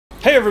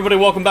Hey everybody,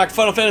 welcome back to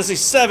Final Fantasy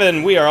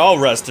VII. We are all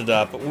rested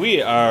up.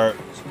 We are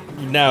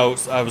now,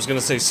 I was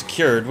gonna say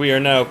secured, we are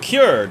now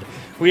cured.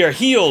 We are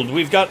healed,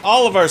 we've got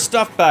all of our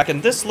stuff back,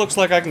 and this looks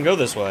like I can go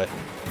this way.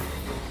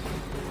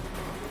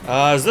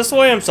 Is this the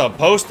way I'm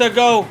supposed to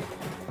go?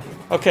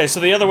 Okay, so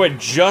the other way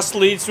just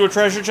leads to a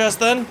treasure chest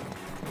then?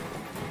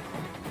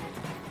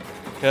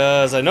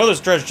 Because I know there's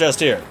a treasure chest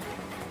here.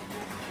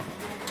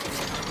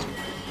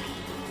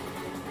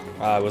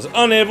 I was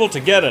unable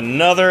to get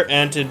another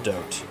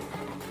antidote.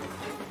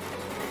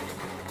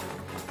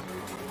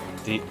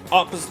 The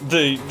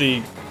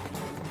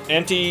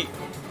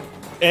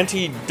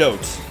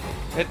antidote.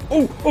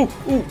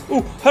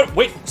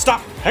 Wait,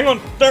 stop, hang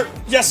on, there,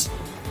 yes!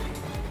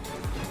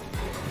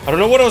 I don't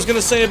know what I was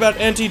gonna say about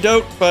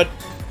antidote, but,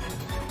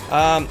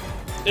 I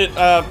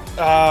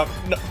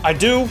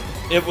do.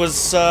 It was,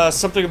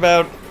 something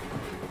about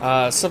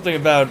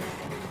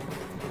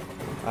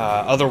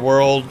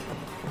otherworld.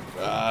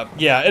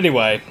 Yeah,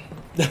 anyway.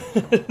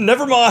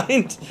 Never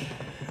mind.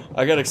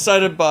 I got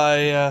excited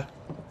by,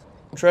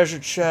 treasure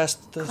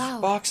chest. There's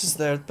boxes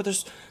there, but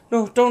there's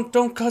no, don't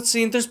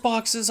cutscene. There's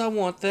boxes. I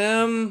want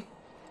them.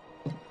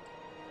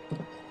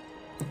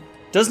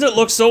 Doesn't it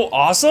look so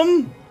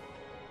awesome?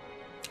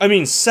 I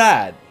mean,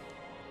 sad.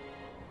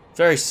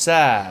 Very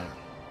sad.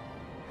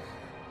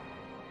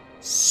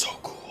 So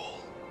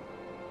cool.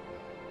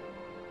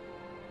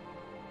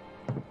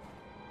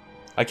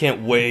 I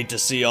can't wait to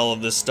see all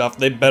of this stuff.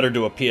 They better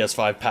do a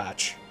PS5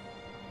 patch,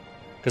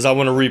 because I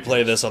want to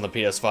replay this on the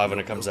PS5 when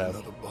it comes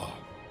out.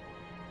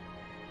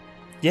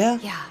 Yeah?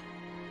 Yeah.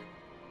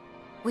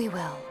 We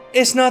will.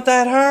 It's not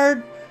that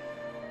hard.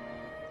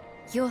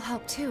 You'll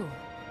help too,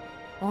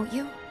 won't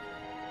you?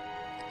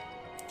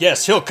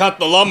 Yes, he'll cut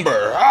the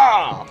lumber.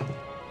 Ah!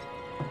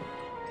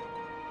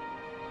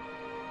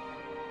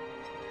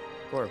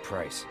 For a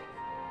price.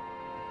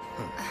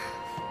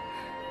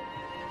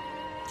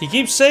 He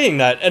keeps saying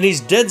that, and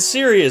he's dead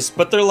serious,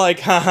 but they're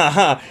like, ha ha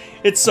ha,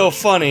 it's so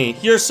funny,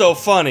 you're so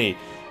funny.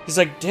 He's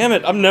like, damn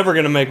it, I'm never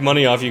gonna make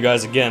money off you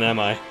guys again,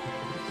 am I?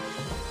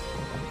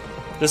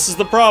 This is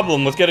the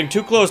problem with getting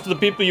too close to the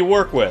people you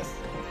work with.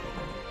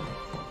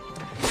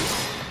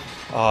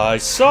 I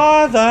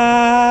saw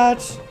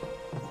that!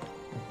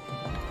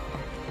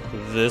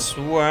 This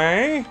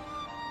way?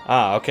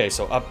 Ah, okay,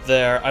 so up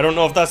there. I don't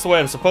know if that's the way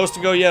I'm supposed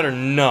to go yet or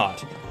not.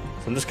 So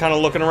I'm just kind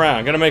of looking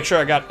around. Gotta make sure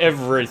I got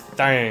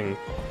everything.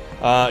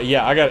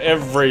 Yeah, I got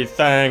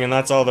everything, and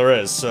that's all there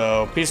is.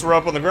 So, piece of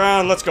rope on the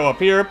ground, let's go up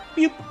here.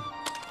 Beep.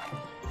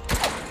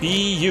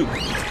 Be you.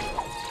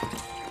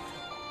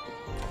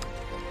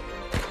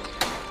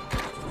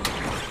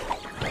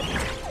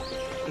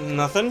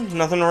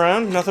 Nothing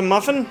around, nothing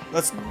muffin.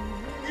 Let's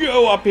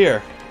go up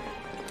here.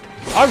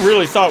 I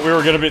really thought we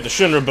were gonna be at the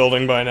Shinra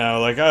building by now.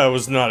 Like, I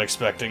was not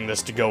expecting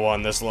this to go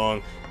on this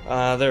long.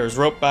 There's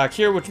rope back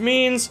here, which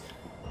means...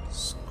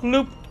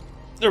 Snoop.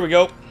 There we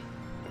go.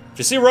 If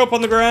you see rope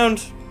on the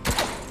ground,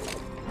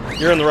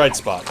 you're in the right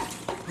spot.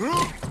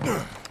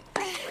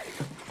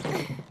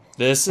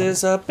 This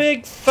is a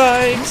big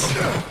fight.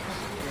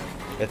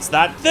 It's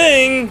that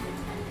thing.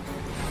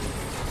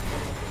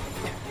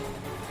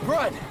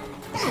 Run!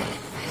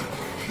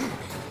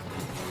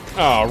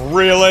 Oh,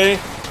 really?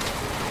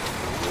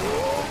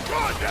 Oh,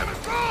 God damn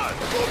it, run!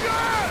 Move your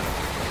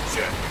ass!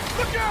 Shit,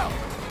 look out!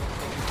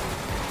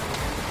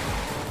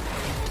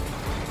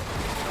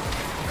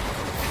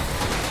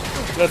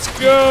 Let's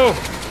go!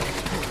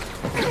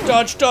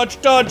 Dodge,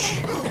 dodge,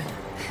 dodge!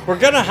 We're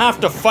gonna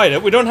have to fight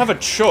it. We don't have a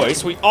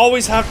choice. We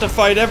always have to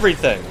fight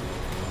everything.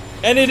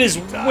 And it is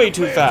way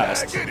too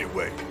fast.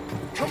 Anyway,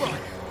 come on.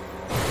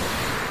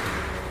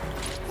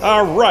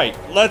 Alright,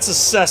 let's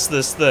assess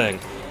this thing.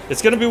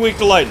 It's gonna be weak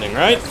to lightning,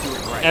 right?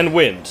 And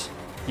wind.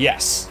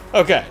 Yes.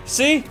 Okay,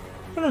 see?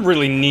 I don't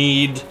really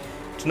need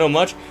to know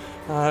much.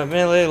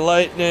 Melee,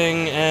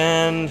 lightning,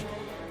 and...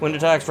 Wind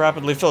attacks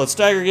rapidly fill its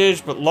stagger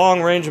gauge, but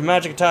long range and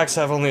magic attacks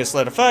have only a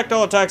slight effect.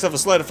 All attacks have a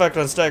slight effect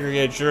on stagger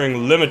gauge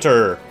during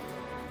limiter.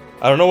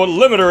 I don't know what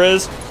limiter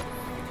is,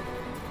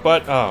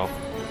 but oh.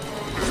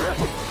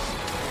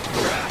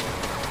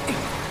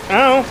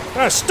 Ow!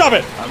 Ah, stop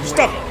it!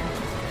 Stop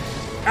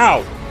it!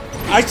 Ow!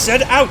 I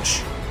said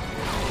ouch!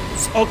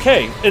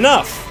 Okay,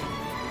 enough!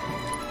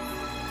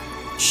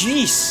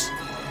 Jeez!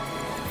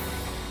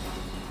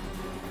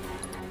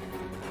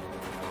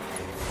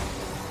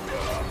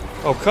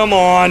 Oh, come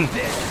on!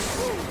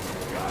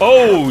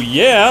 Oh,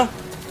 yeah!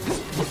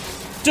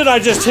 Did I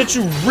just hit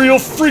you real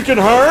freaking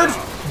hard?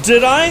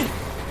 Did I?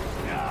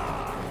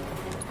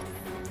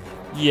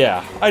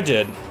 Yeah, I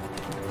did.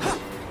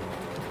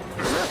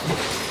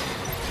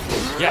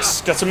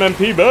 Yes, got some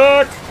MP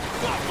back!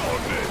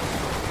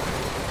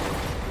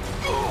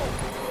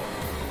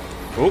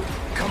 Oh.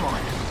 Come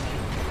on.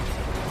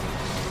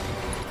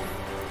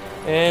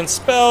 And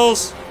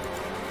spells.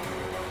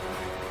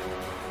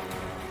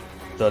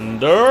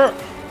 Thunder.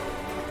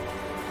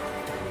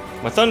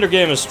 My thunder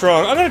game is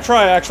strong. I'm gonna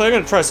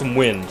try some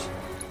wind.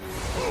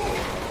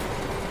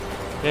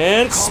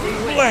 And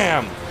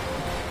splam!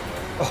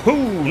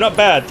 Oh, not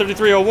bad.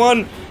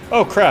 3301.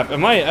 Oh crap,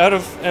 am I out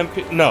of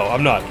MP? No,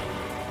 I'm not.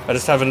 I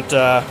just haven't,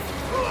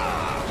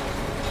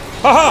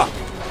 Haha!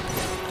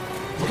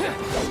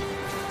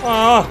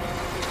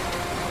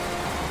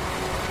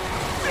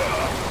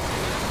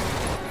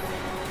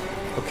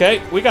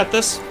 Okay, we got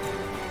this.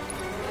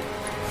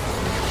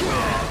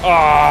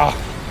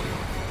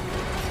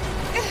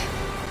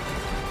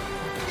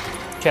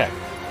 Okay.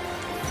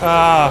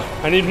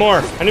 I need more.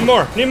 I need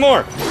more. Need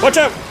more. Watch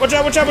out! Watch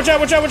out! Watch out! Watch out!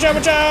 Watch out! Watch out!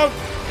 Watch out!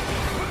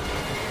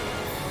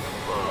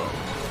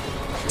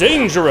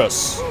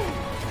 Dangerous.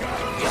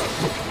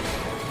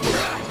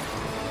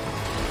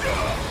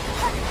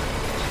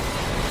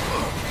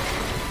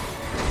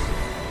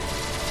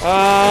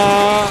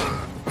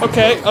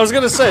 Okay, I was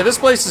gonna say, this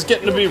place is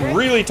getting to be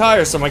really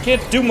tiresome. I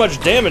can't do much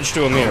damage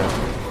to him here.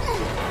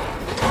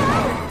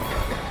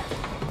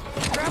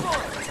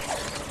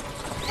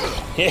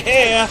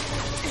 Yeah!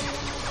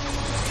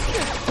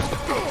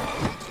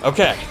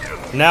 Okay,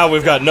 now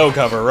we've got no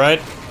cover, right?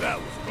 That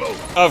was close.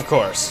 Of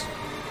course.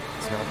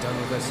 It's not done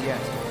with us yet.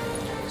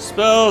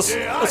 Spells!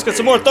 Let's get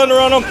some more thunder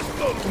on him!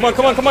 Come on,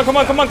 come on, come on, come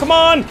on, come on, come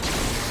on!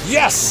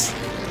 Yes!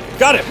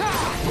 Got him!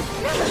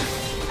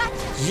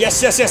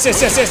 Yes, yes, yes,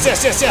 yes, yes, yes,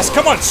 yes, yes, yes!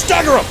 Come on,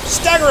 stagger him!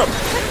 Stagger him!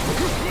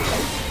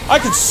 I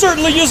could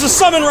certainly use a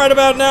summon right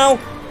about now!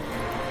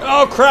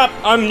 Oh crap,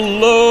 I'm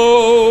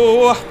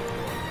low!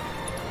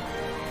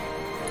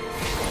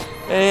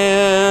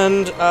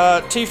 And,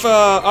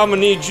 Tifa, I'm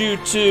gonna need you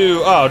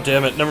to... Oh,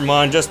 damn it, never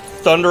mind, just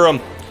thunder him.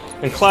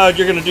 And Cloud,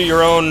 you're gonna do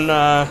your own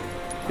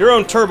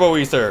turbo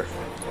ether.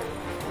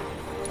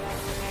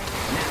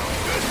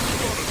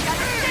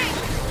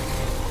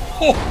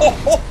 Ho ho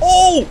ho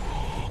ho!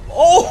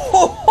 Oh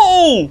ho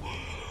ho!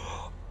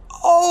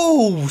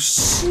 Oh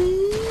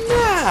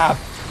snap!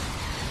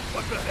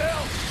 What the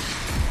hell?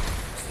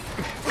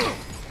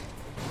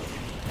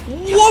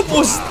 What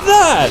was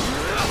that?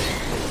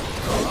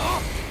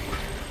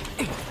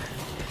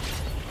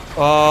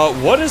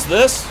 What is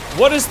this?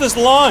 What is this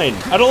line?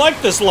 I don't like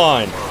this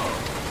line.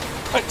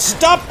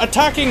 Stop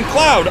attacking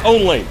Cloud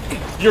only.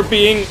 You're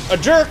being a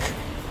jerk.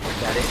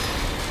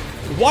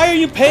 Why are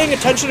you paying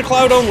attention to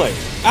Cloud only?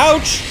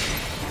 Ouch!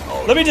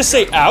 Let me just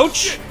say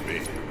ouch.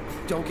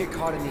 Don't get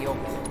caught in the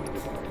open.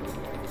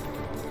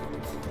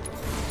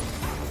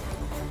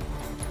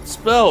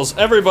 Spells,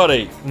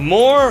 everybody.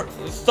 More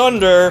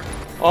thunder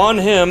on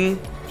him,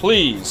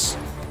 please.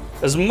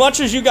 As much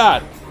as you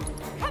got.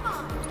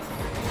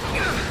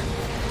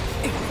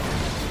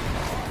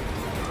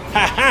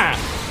 Ha ha!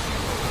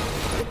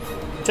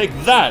 Take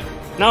that.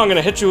 Now I'm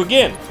gonna hit you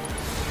again.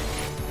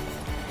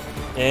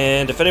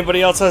 And if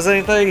anybody else has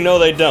anything, no,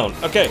 they don't.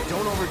 Okay,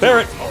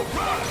 Barrett.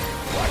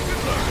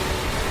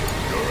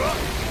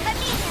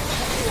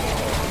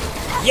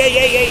 Yeah,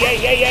 yeah, yeah, yeah,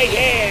 yeah, yeah,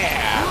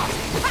 yeah!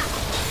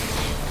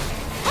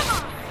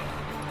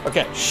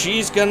 Okay,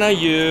 she's gonna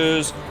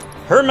use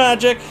her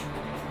magic.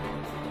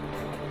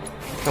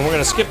 And we're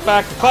gonna skip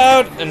back to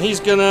Cloud, and he's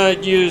gonna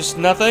use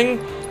nothing.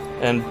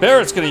 And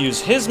Barrett's gonna use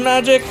his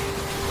magic.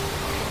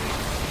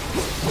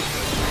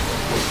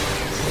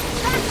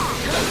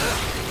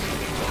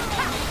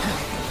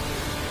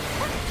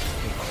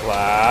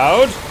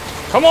 Cloud.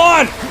 Come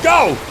on,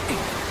 go!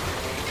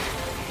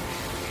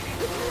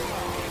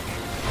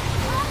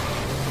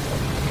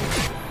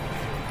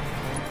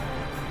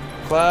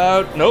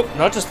 Cloud, nope,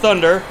 not just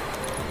thunder.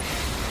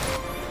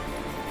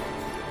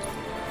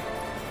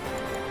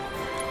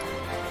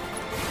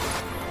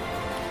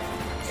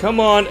 Come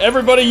on,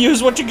 everybody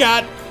use what you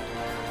got.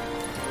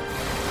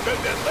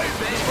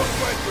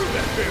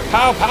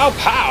 Pow, pow,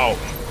 pow.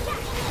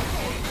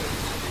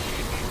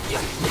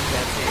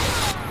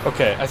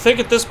 Okay, I think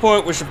at this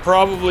point we should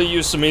probably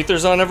use some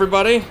ethers on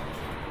everybody.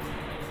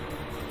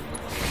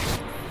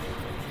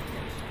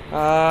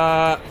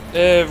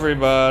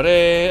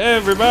 Everybody.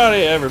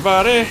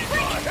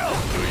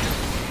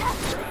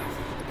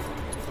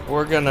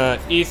 We're gonna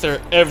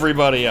ether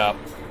everybody up.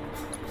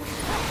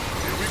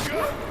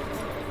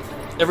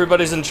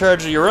 Everybody's in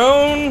charge of your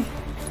own.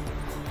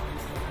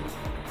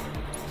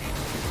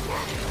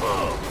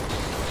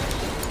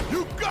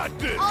 You got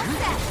this.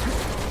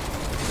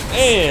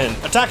 And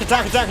attack,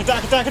 attack, attack,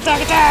 attack, attack,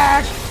 attack,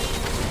 attack!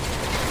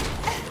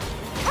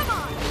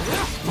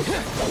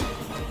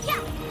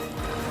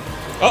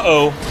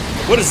 Uh-oh.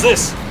 What is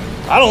this?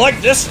 I don't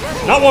like this.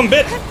 Not one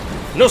bit.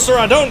 No, sir,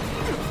 I don't.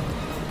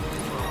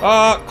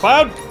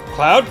 Cloud?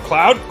 Cloud?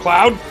 Cloud?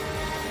 Cloud?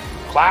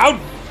 Cloud?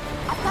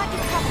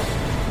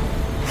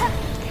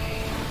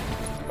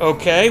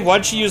 Okay,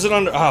 why'd she use it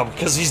on... Oh,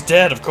 because he's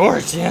dead, of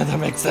course. Yeah, that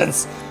makes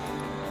sense.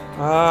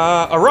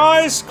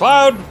 Arise,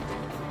 Cloud!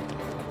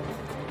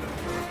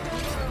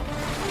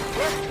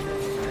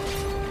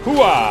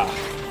 Hooah!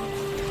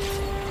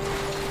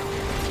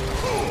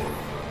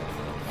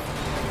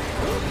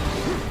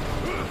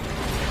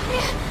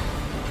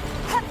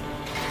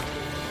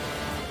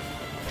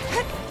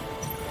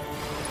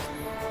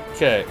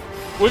 Okay,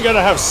 we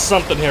gotta have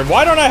something here.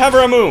 Why don't I have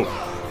Ramu?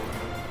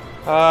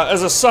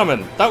 As a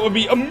summon. That would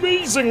be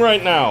amazing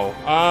right now.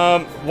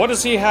 What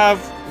does he have?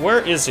 Where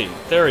is he?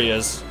 There he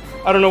is.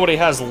 I don't know what he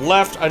has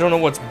left. I don't know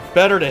what's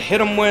better to hit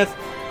him with.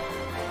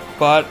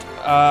 But,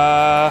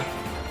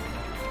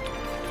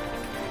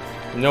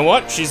 you know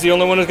what? She's the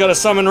only one who's got a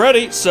summon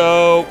ready,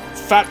 so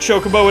Fat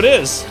Chocobo it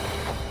is.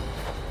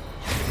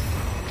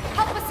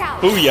 Help us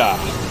out. Booyah.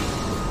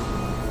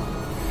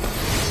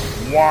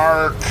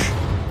 Wark.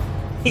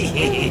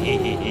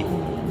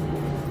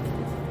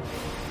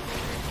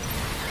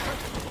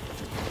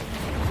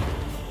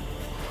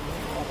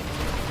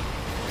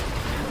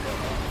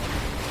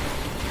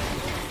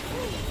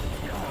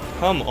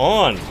 Come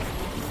on.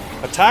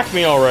 Attack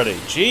me already.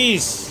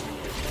 Jeez.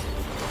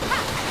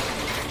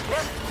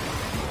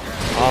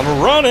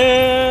 I'm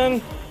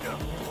running.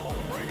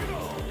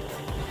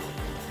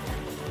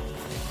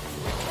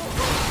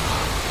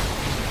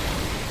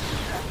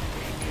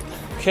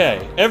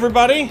 Okay,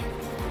 everybody?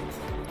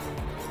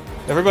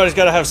 Everybody's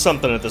got to have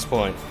something at this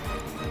point.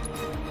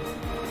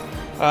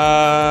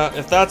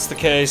 If that's the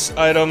case,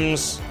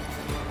 items,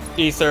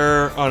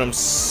 ether on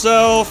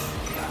himself,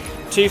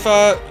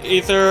 Tifa,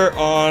 ether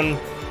on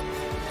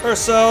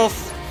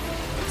herself.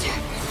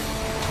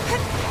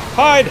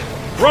 Hide!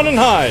 Run and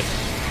hide!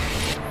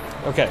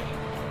 Okay.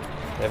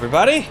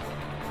 Everybody?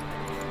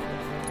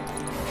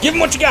 Give him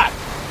what you got!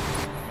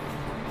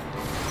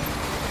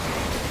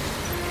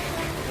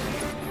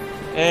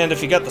 And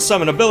if you got the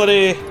summon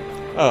ability...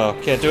 Oh,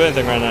 can't do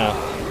anything right now.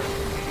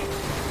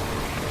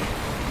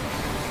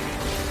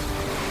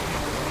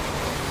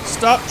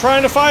 Stop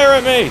trying to fire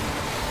at me!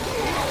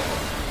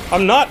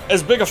 I'm not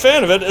as big a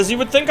fan of it as you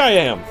would think I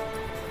am.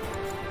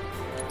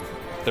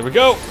 There we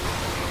go.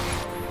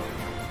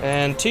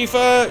 And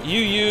Tifa, you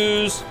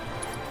use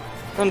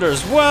Thunder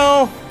as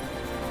well.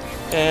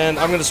 And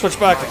I'm gonna switch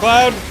back to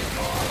Cloud.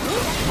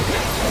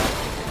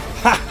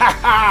 Ha ha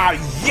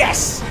ha!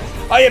 Yes!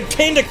 I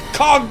obtained a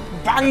cog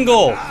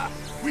bangle!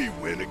 We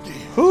win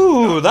again.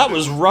 Ooh, that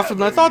was rougher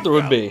than I thought there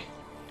would be.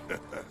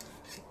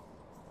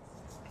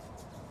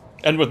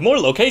 And with more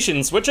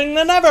location switching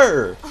than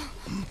ever!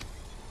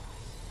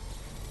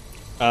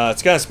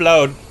 It's gonna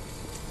explode.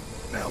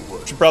 Now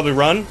what? Should probably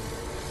run.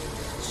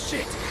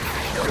 Shit.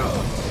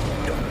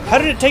 How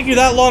did it take you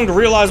that long to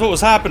realize what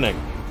was happening?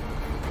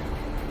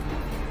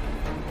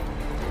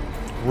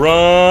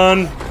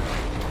 Run!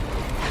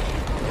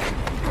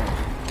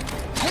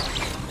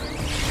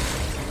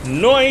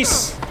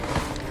 Nice!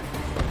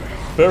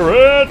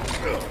 Barret!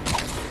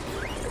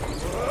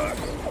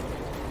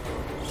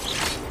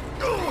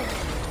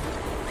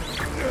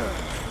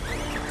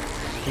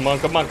 Come on,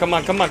 come on, come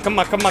on, come on, come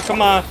on, come on,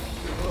 come on!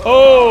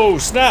 Oh,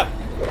 snap!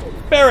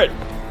 Barret!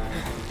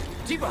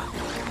 Tifa!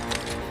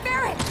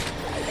 Barret!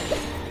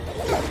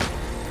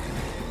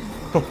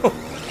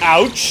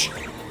 Ouch!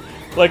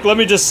 Like, let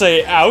me just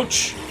say,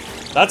 ouch.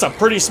 That's a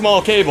pretty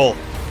small cable.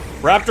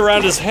 Wrapped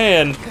around his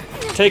hand,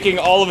 taking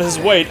all of his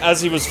weight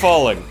as he was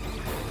falling.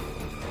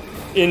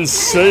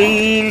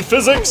 Insane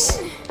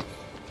physics!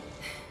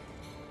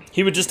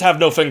 He would just have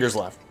no fingers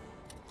left.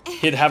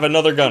 He'd have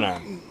another gun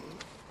arm.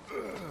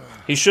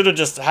 He should have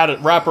just had it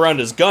wrap around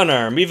his gun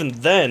arm. Even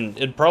then,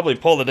 it'd probably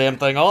pull the damn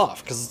thing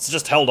off, because it's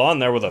just held on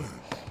there with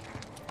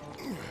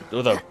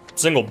a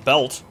single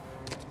belt.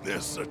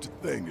 There's such a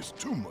thing as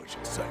too much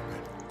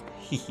excitement.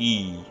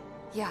 Hee.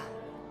 Yeah.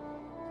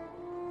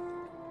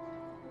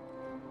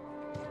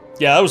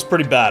 Yeah, that was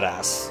pretty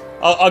badass.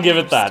 I'll give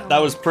it that. That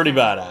was pretty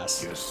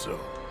badass. Guess so.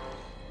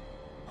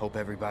 Hope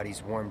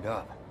everybody's warmed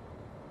up.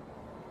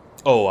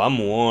 Oh, I'm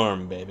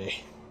warm,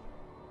 baby.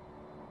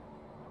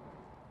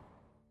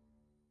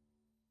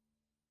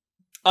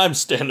 I'm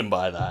standing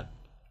by that.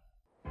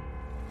 Here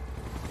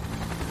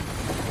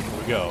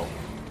we go.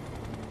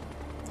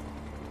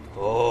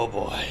 Oh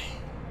boy.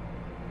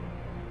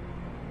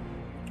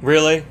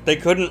 Really? They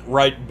couldn't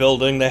write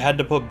building, they had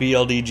to put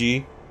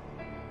BLDG?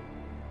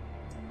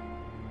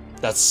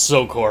 That's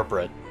so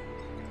corporate.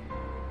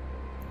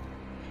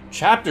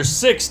 Chapter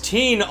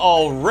 16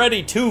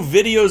 already, 2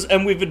 videos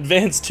and we've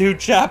advanced 2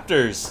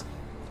 chapters.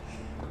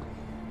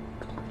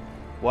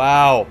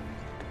 Wow.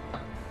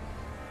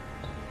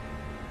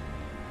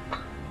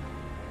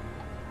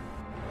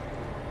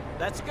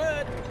 That's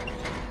good.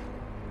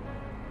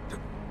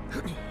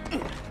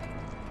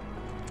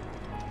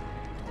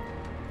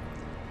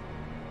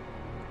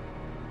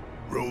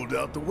 Rolled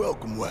out the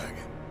welcome wagon.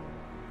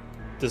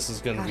 This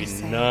is gonna be Gotta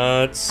say,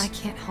 nuts. I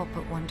can't help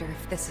but wonder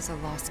if this is a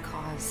lost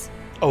cause.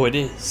 Oh, it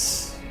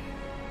is.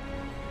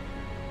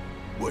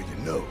 Well, you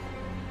know,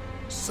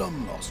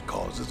 some lost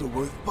causes are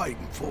worth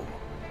fighting for.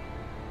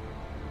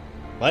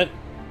 What?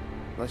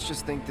 Let's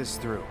just think this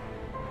through.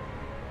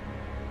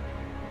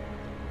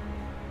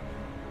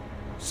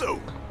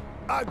 So,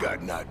 I got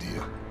an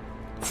idea.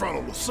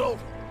 Frontal assault,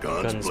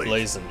 guns, Guns blazing.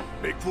 blazing.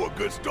 Make for a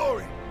good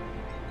story.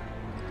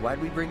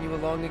 Why'd we bring you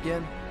along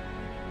again?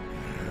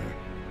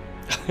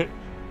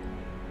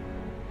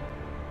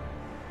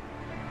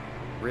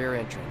 Rear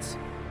entrance.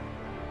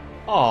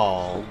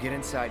 Oh. We'll get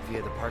inside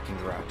via the parking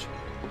garage.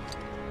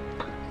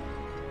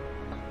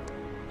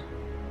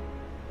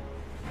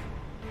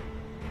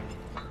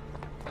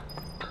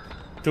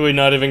 Do we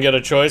not even get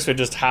a choice? We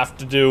just have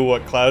to do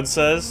what Cloud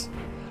says?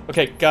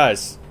 Okay,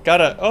 guys.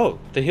 Gotta... Oh,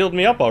 they healed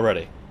me up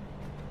already.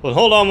 Well,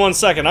 hold on 1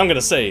 second. I'm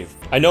gonna save.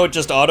 I know it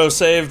just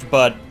auto-saved,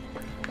 but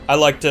I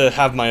like to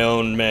have my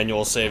own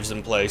manual saves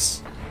in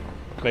place.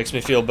 Makes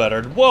me feel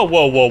better. Whoa,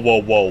 whoa, whoa,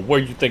 whoa, whoa. Where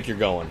you think you're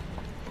going?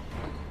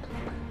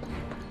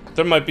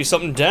 There might be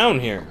something down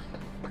here.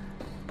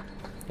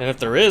 And if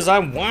there is, I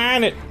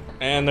want it.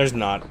 And there's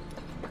not.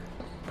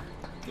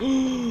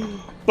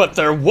 But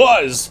there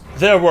was!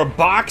 There were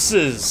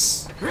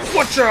boxes!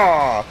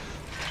 Whatcha!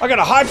 I got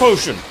a high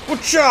potion!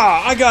 Whatcha!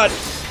 I got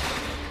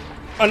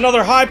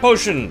another high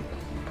potion!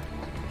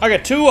 I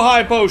got 2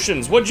 high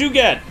potions! What'd you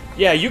get?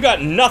 Yeah, you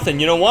got nothing.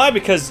 You know why?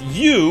 Because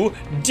you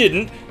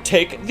didn't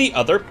take the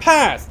other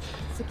path.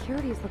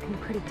 Security is looking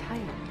pretty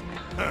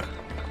tight.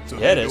 So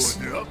Yeah, it you know is.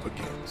 what they're up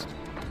against.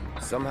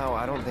 Somehow,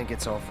 I don't think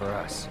it's all for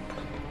us.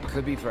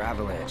 Could be for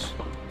Avalanche.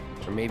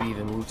 Or maybe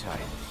even Wu-Tai.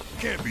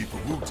 Can't be for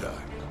Wu-Tai.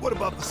 What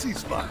about the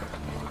ceasefire?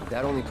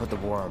 That only put the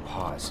war on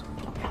pause.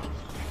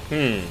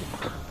 I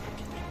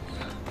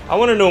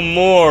want to know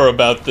more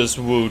about this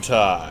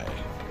Wu-Tai.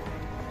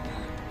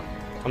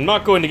 I'm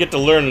not going to get to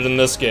learn it in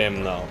this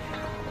game, though.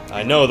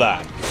 I know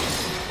that.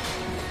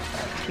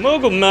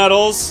 Moogle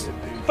medals,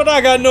 but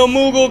I got no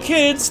Moogle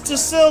kids to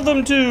sell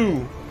them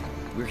to.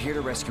 We're here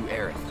to rescue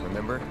Aerith,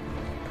 remember?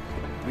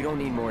 We don't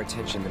need more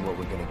attention than what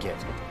we're gonna get.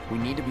 We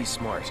need to be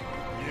smart.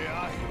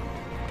 Yeah, I hear you.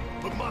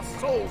 But my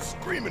soul's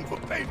screaming for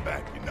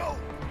payback, you know?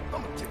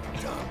 I'm gonna take the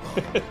time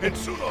bomb. And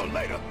sooner or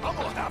later, I'm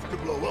gonna have to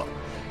blow up.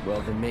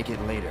 Well, then make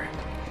it later.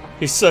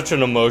 He's such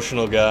an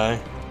emotional guy.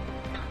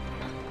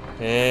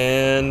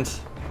 And...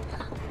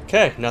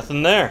 okay,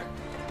 nothing there.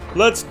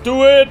 Let's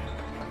do it!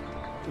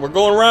 We're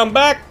going around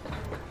back.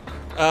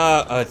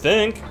 I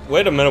think.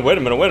 Wait a minute, wait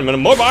a minute, wait a minute.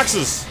 More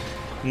boxes!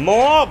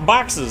 More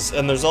boxes!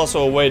 And there's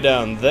also a way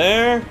down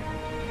there.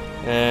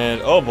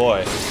 And, oh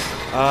boy.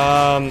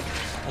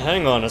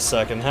 Hang on a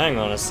second,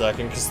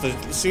 because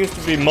there seems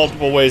to be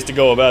multiple ways to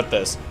go about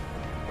this.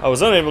 I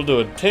was unable to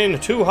obtain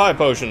 2 high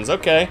potions,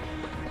 okay.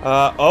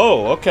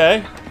 Oh,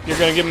 okay. You're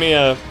gonna give me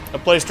a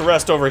place to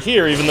rest over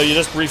here, even though you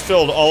just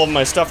refilled all of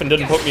my stuff and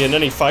didn't put me in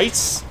any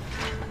fights?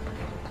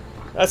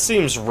 That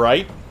seems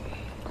right.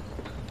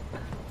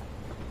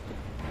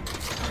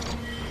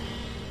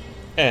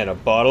 And a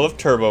bottle of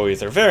turbo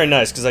ether. Very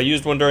nice, because I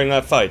used one during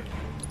that fight.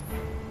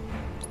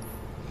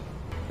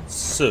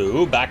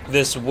 So, back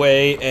this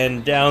way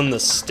and down the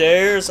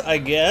stairs, I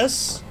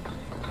guess?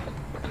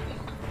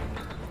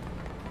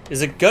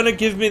 Is it gonna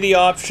give me the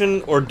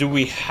option, or do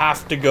we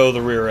have to go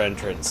the rear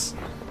entrance?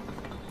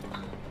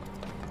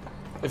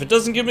 If it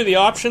doesn't give me the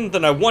option,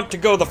 then I want to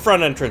go the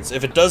front entrance.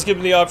 If it does give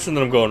me the option,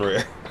 then I'm going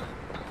rear.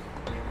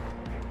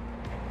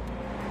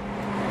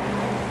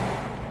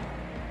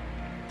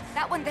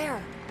 That one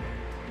there.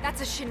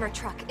 That's a Shinra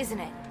truck, isn't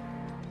it?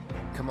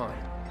 Come on.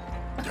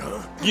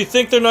 You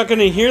think they're not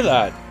gonna hear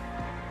that?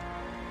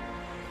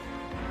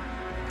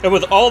 And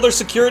with all their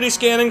security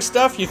scanning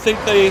stuff, you think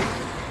they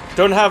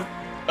don't have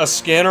a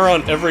scanner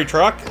on every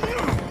truck?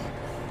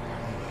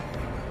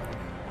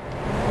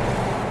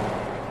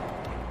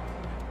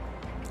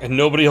 And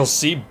nobody will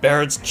see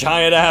Barrett's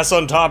giant ass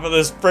on top of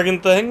this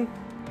friggin' thing?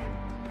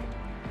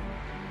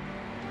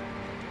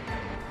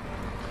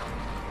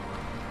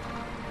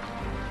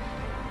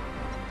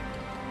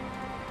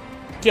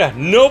 Yeah,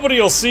 nobody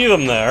will see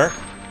them there.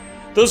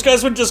 Those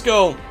guys would just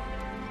go...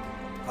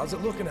 How's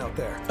it looking out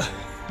there?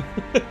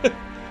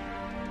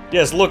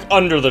 Yes, look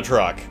under the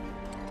truck.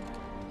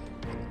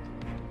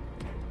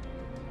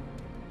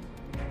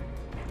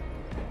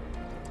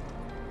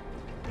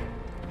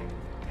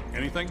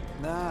 Anything?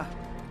 Nah.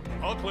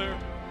 All clear.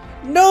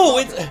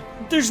 No,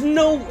 there's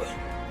no...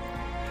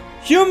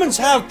 Humans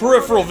have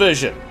peripheral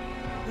vision.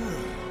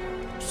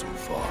 So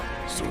far,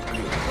 so good.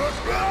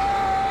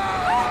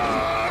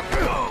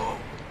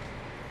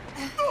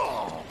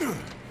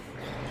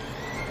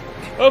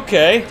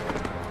 Okay.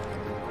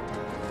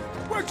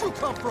 Where'd you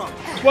come from?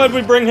 Why'd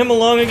we bring him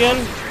along again?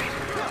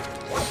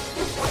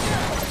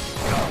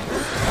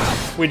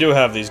 We do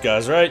have these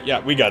guys, right? Yeah,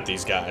 we got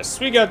these guys.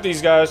 We got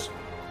these guys.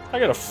 I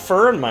got a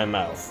fur in my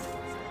mouth.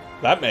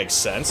 That makes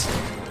sense.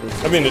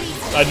 I mean,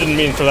 I didn't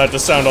mean for that to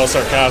sound all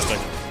sarcastic.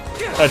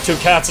 I had 2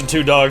 cats and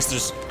 2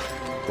 dogs.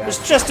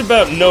 There's just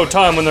about no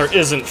time when there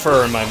isn't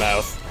fur in my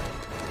mouth.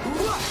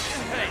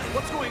 Hey,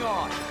 what's going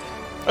on?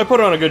 I put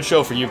on a good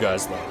show for you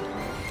guys,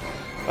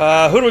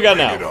 though. Who do we got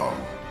now?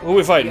 Who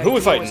we fighting? Who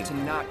we fighting? To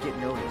not get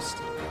noticed.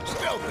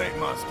 Stealth ain't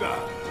my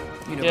style.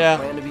 You never Yeah.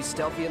 planned to be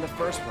stealthy in the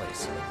first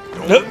place.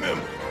 Don't Nope.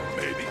 remember,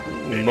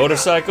 maybe.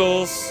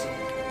 Motorcycles.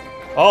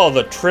 All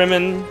the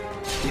trimming.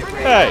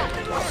 Hey.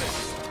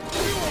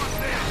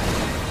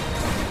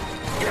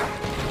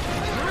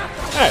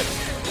 Hey.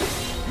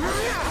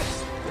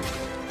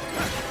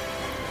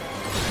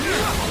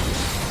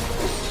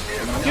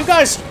 You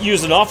guys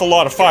use an awful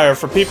lot of fire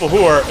for people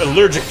who are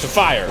allergic to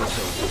fire.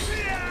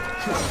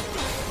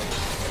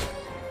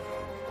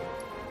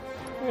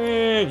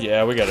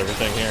 Yeah, we got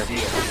everything here.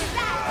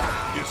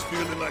 Just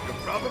feeling like a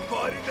proper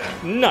party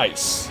now.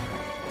 Nice.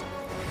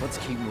 Let's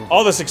keep moving.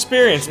 All this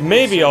experience,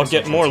 maybe I'll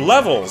get more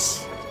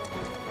levels.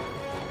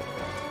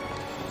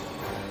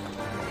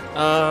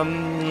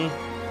 I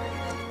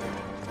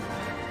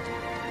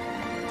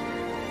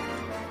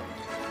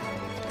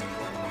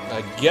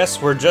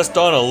guess we're just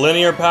on a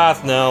linear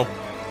path now.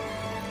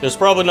 There's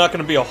probably not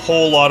going to be a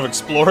whole lot of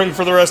exploring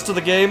for the rest of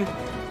the game.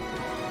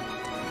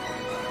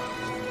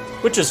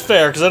 Which is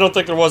fair, because I don't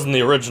think there was in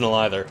the original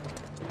either.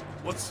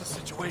 What's the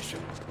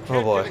situation?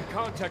 Oh boy. Get in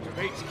contact with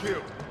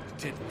HQ.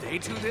 Did they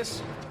do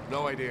this?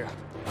 No idea.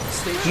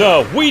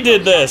 No, we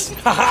did this!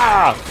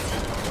 Haha!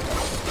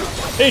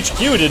 HQ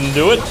didn't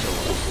do it.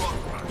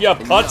 Ya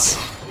putz.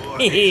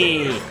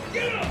 Hehe.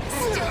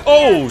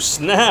 Oh,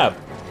 snap.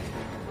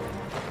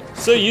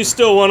 So you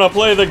still want to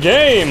play the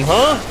game,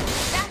 huh?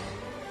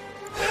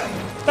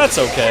 That's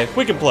okay.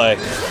 We can play.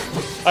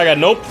 I got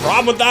no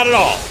problem with that at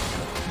all.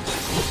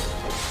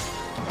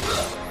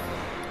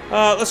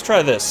 Let's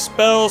try this.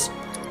 Spells.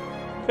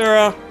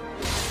 Vera.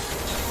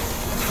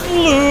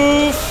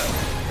 Loof.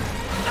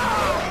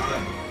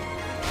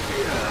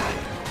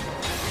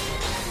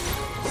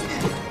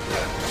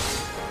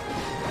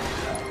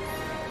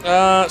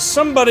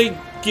 Somebody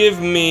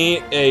give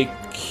me a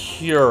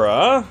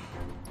Cura.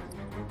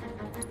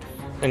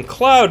 And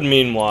Cloud,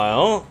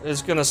 meanwhile,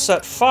 is gonna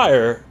set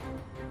fire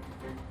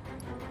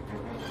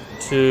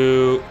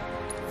to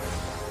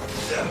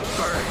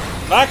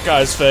that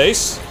guy's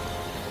face.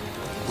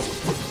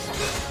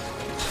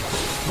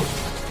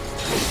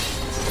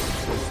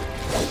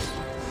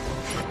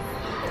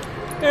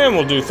 And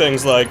we'll do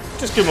things like,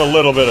 just give him a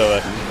little bit of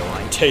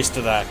a taste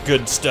of that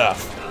good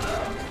stuff.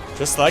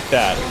 Just like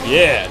that.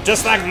 Yeah,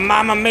 just like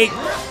Mama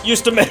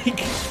used to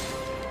make.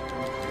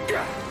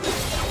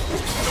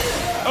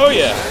 Oh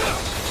yeah.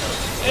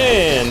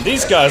 And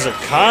these guys are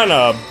kind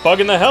of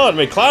bugging the hell out of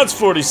me. Cloud's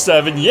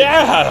 47,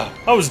 yeah!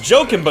 I was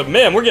joking, but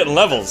man, we're getting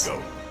levels.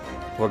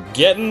 We're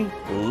getting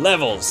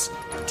levels.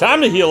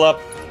 Time to heal up.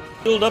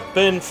 Healed up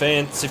and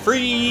fancy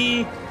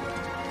free.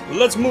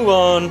 Let's move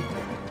on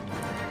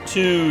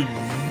to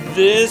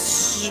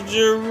this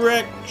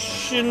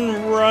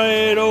direction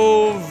right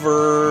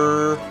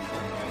over.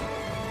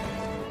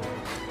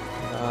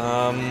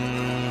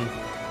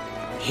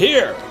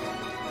 Here.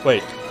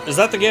 Wait, is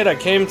that the gate I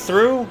came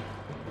through?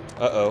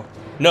 Uh-oh.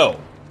 No,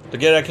 the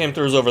gate I came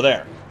through is over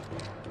there.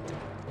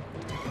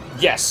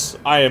 Yes,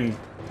 I'm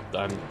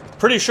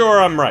pretty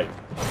sure I'm right.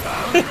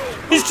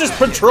 He's just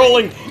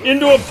patrolling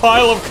into a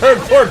pile of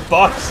cardboard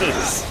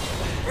boxes.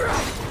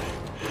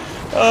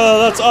 Oh,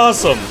 that's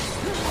awesome.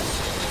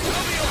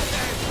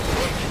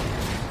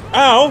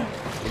 Ow!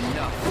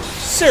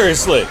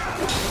 Seriously.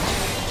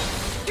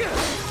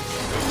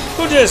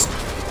 Who just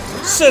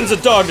sends a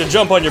dog to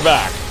jump on your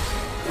back?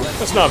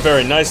 That's not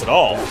very nice at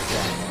all.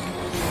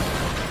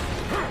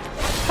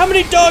 How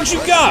many dogs you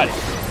got?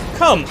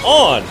 Come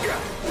on.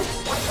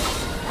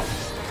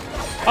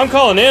 I'm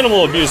calling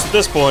animal abuse at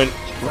this point.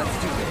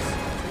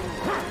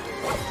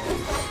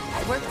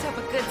 Worked up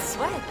a good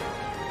sweat.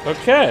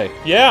 Okay,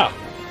 yeah.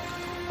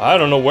 I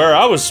don't know where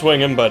I was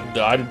swinging, but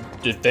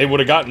if they would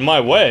have gotten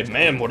my way,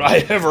 man, would I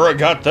ever have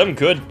got them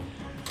good.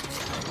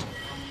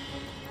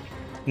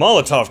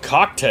 Molotov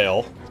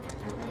cocktail.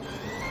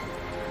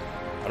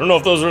 I don't know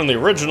if those are in the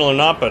original or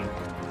not, but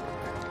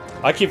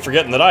I keep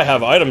forgetting that I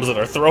have items that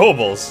are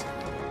throwables.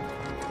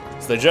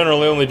 So they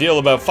generally only deal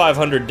about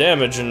 500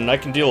 damage, and I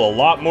can deal a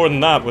lot more than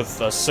that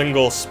with a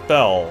single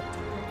spell.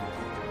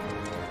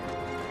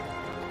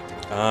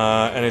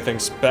 Anything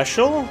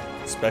special?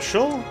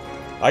 Special?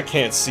 I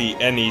can't see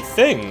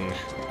anything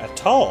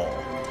at all.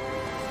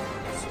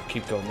 So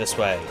keep going this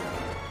way.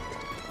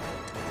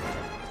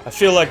 I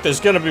feel like there's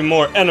gonna be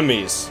more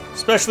enemies,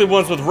 especially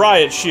ones with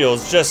riot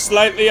shields just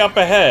slightly up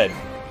ahead.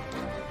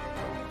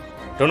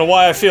 Don't know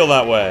why I feel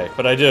that way,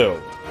 but I do.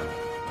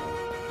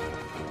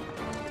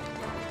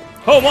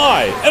 Oh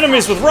my!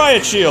 Enemies with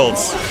riot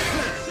shields!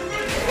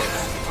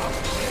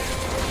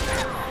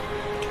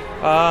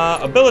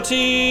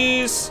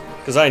 Abilities...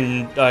 Because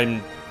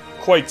I'm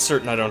quite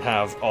certain I don't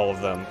have all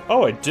of them.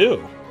 Oh, I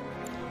do.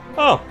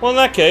 Oh, well in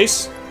that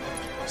case...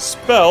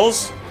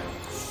 Spells...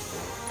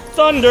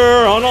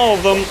 Thunder on all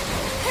of them.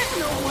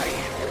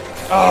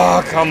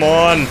 Oh, come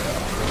on!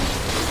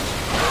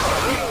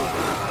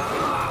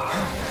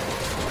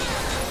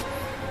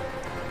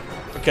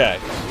 Okay.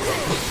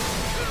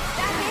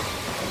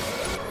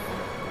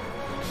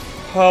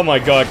 Oh my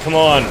god, come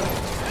on.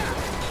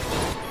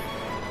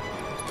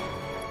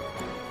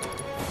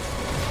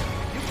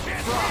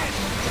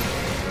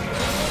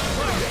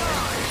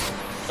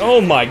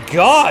 Oh my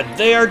god,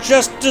 they are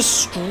just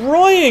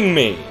destroying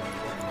me.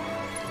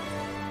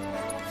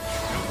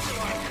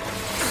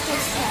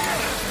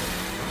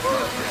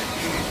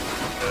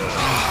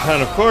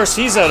 And of course,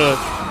 he's out of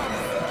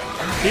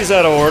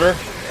order.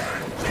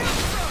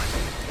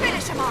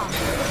 Finish him off.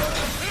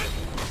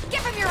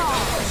 Give him your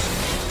all.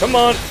 Come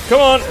on,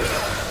 come on.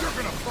 You're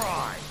gonna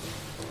fry.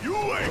 You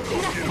ain't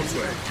gonna get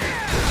away.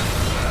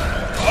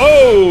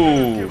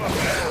 Oh!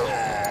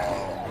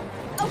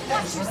 Oh,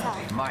 watch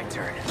yourself. My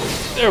turn.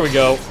 There we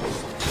go.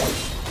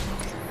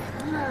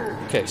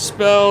 Okay,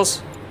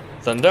 spells.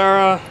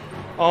 Thundara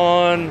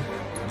on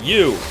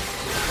you.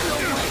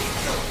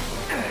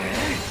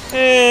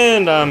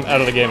 And I'm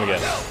out of the game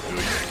again.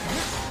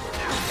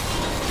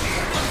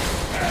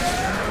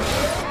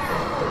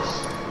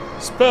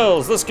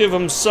 Spells, let's give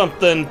him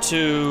something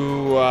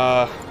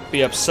to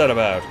be upset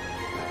about.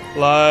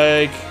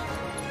 Like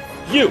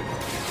you.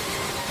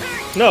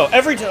 No,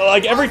 every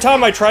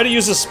time I try to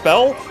use a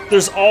spell,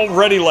 there's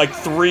already like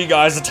 3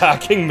 guys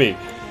attacking me.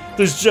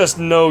 There's just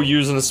no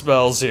using the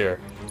spells here.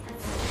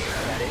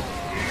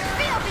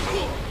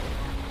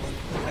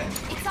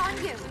 It's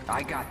on you.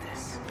 I got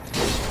this.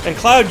 And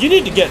Cloud, you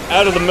need to get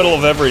out of the middle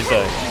of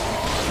everything.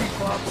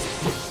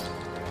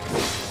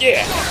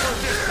 Yeah.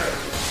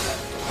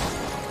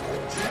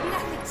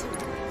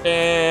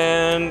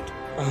 And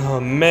oh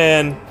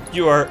man,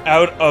 you are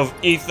out of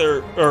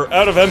ether or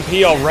out of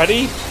MP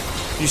already?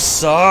 You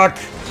suck.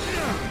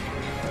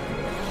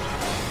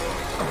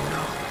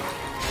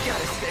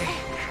 Gotta stay.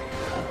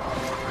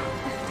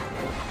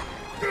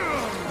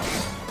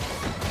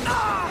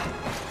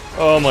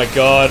 Oh my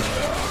god.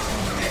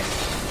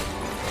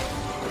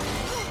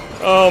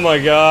 Oh my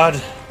god.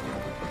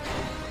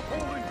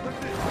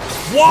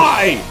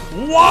 Why?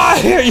 Why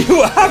are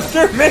you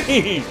after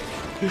me?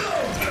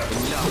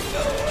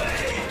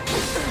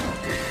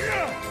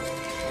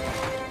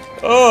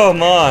 Oh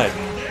my.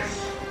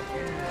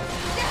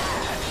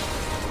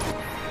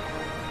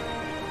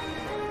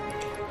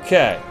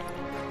 Okay.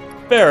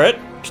 Barrett,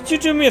 could you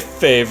do me a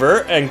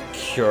favor and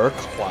cure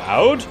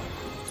Cloud?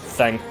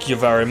 Thank you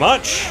very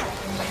much.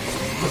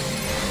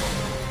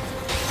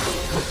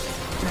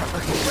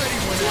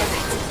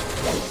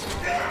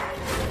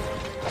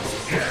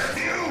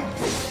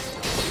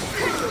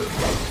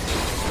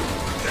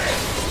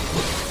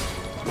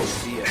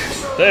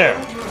 There.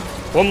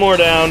 One more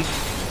down.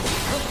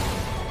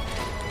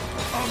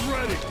 I'm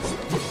ready.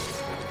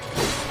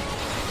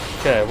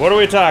 Okay, what are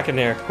we talking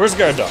here? Where's the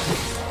guard dog?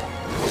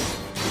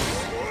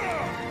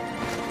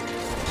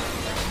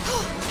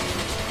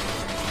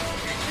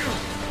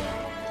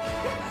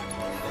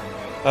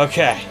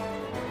 Okay.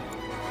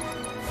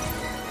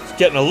 It's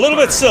getting a little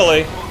bit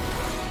silly.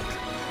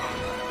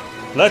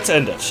 Let's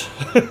end it.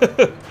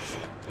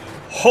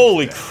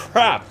 Holy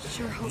crap.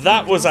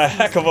 That was a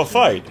heck of a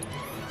fight.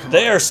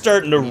 They are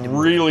starting to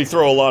really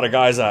throw a lot of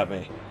guys at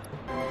me.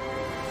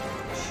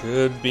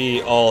 Should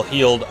be all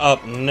healed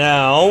up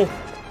now.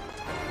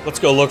 Let's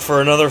go look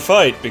for another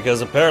fight, because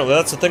apparently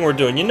that's the thing we're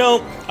doing. You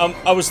know,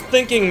 I was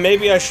thinking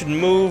maybe I should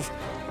move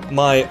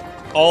my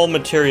all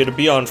materia to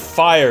be on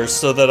fire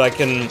so that I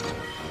can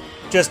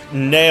just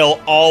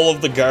nail all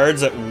of the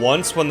guards at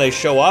once when they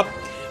show up.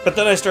 But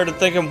then I started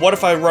thinking, what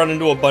if I run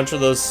into a bunch of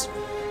those,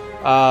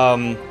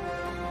 oh,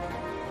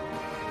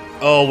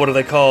 what are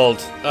they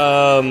called?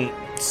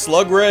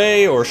 Slug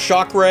ray or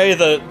shock ray,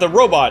 the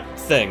robot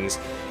things.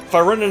 If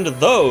I run into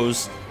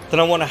those, then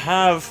I want to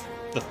have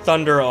the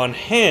thunder on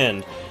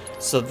hand.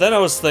 So then I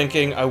was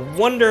thinking, I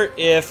wonder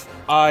if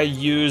I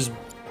use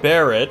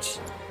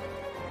Barrett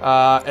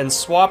and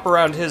swap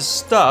around his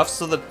stuff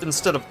so that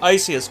instead of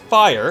icy as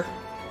fire,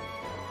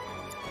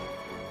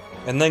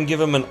 and then give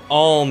him an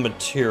all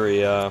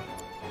materia.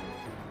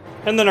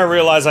 And then I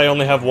realize I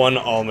only have one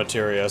all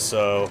materia,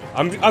 so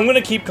I'm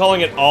gonna keep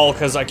calling it all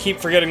because I keep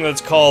forgetting that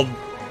it's called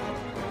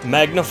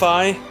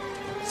Magnify.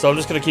 So I'm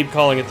just gonna keep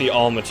calling it the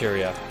all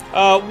materia.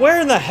 Where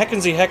in the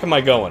heckinsy heck am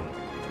I going?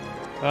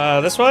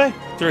 This way?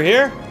 Through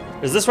here?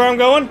 Is this where I'm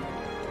going?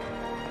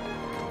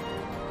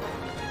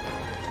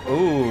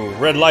 Ooh,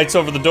 red lights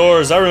over the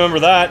doors. I remember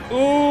that.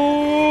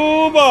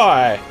 Ooh,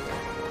 boy.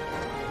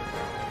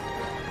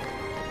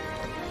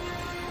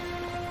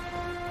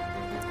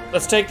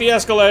 Let's take the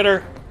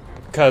escalator,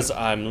 because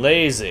I'm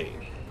lazy.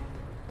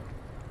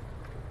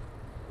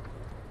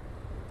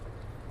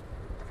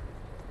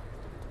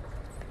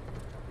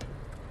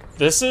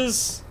 This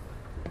is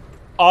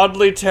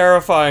oddly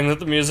terrifying that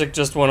the music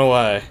just went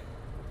away.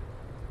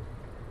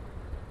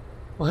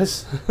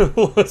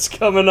 What's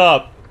coming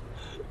up?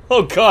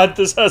 Oh god,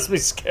 this has me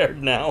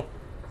scared now.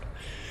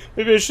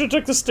 Maybe I should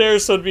have took the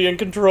stairs so I'd be in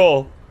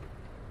control.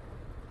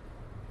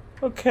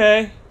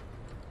 Okay.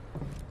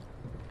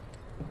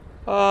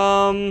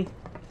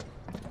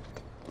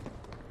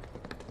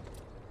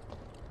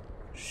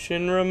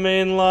 Shinra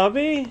main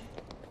lobby?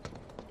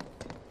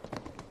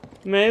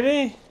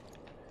 Maybe?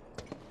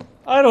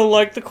 I don't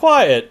like the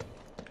quiet.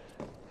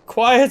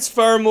 Quiet's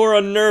far more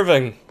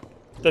unnerving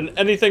than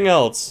anything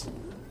else.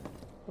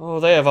 Oh,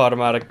 they have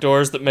automatic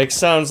doors that make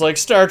sounds like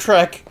Star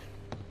Trek.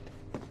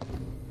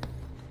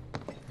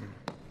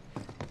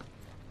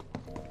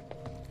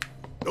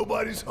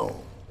 Nobody's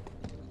home.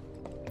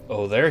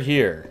 Oh, they're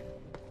here.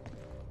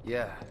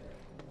 Yeah.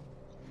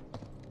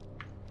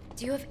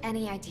 Do you have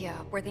any idea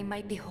where they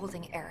might be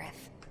holding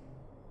Aerith?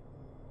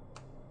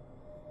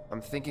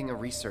 I'm thinking a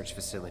research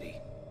facility.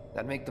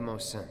 That'd make the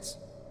most sense.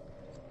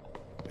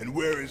 And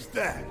where is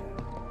that?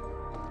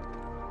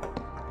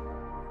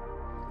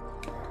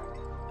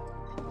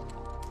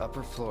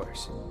 Upper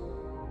floors.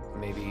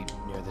 Maybe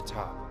near the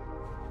top.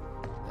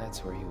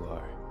 That's where you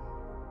are.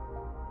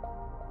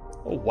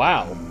 Oh,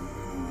 wow.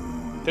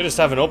 They just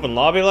have an open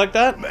lobby like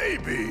that?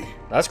 Maybe.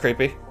 That's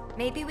creepy.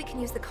 Maybe we can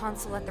use the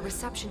console at the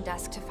reception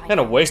desk to find And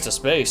a out. waste of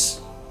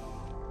space.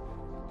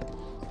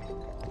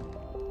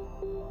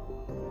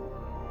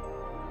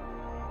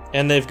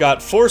 And they've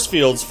got force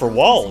fields for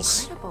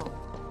walls. Incredible.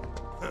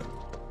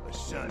 A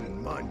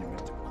shining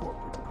monument to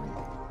corporate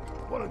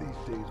greed. One of these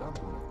days, I'm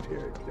gonna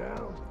tear it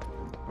down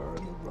and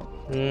burn the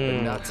rubble.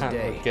 But not How do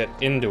today. I get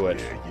into it?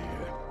 Yeah.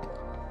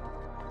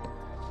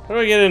 How do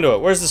I get into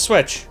it? Where's the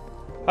switch?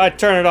 How do I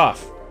turn it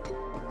off?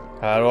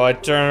 How do I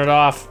turn it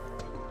off?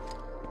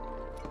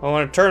 I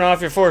want to turn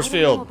off your force I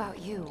don't know field. about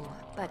you,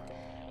 but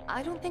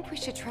I don't think we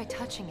should try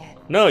touching it.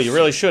 No, you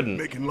really shouldn't.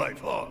 Making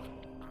life hard.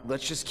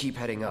 Let's just keep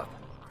heading up.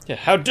 Yeah,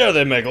 how dare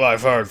they make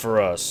life hard for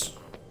us?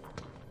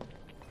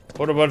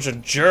 What a bunch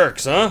of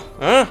jerks, huh?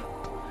 Huh?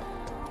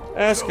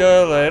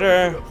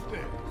 Escalator.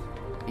 Upstairs.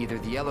 Either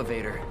the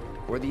elevator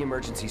or the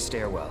emergency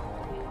stairwell.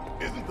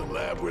 Isn't the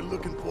lab we're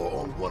looking for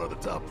on one of the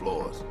top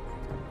floors?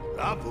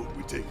 I vote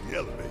we take the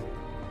elevator.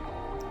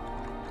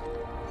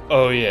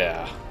 Oh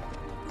yeah.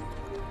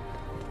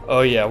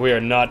 Oh yeah, we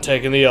are not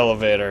taking the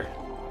elevator.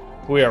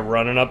 We are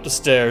running up the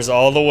stairs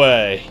all the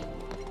way.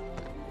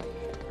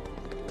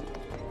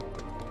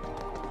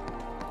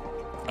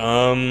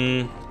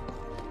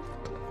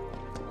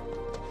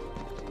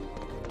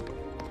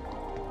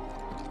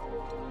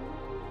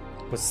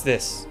 What's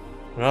this?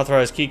 An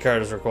authorized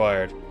keycard is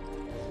required.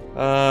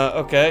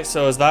 Okay,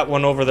 so is that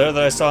one over there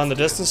that I saw in the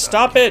distance?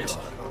 Stop it!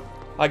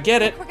 I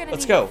get it. We're gonna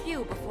Let's need go. a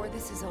few before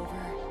this is over.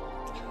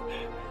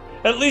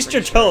 At least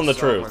you're Pretty sure telling I the saw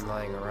truth. one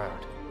lying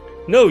around.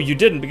 No, you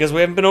didn't, because we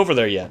haven't been over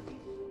there yet.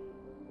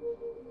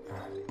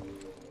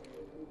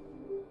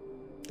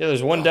 Yeah,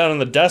 there's one down on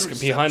the desk The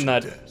behind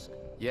that reception desk.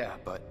 Yeah,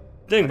 but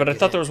thing, but I get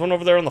thought in? there was one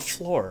over there on the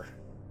floor.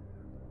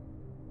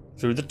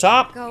 Through the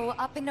top? Go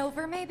up and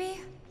over,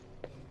 maybe?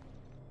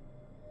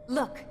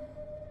 Look.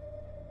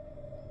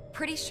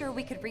 Pretty sure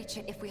we could reach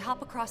it if we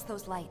hop across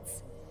those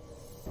lights.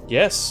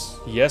 Yes.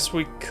 Yes,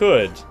 we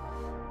could.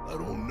 I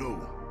don't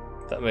know.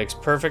 That makes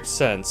perfect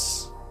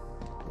sense.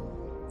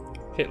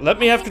 Okay, let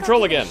me have I think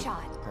control I'll give it a again. shot.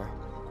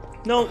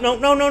 No, no,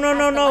 no, no, no, As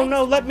no, the no, lights no,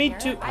 come let me here,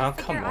 do. I Oh,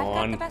 figure come I've got the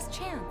on. best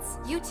chance.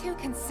 You two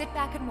can sit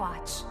back and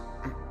watch.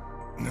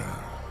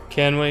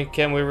 Can we?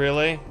 Can we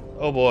really?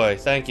 Oh boy,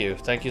 thank you.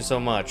 Thank you so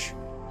much.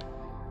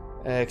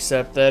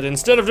 Except that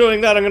instead of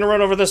doing that, I'm gonna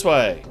run over this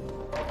way.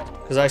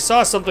 Because I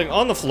saw something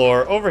on the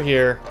floor over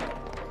here.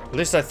 At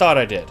least I thought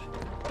I did.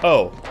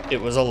 Oh, it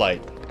was a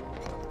light.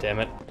 Damn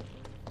it.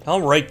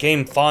 Alright,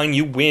 game, fine,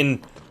 you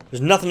win.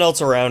 There's nothing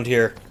else around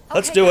here.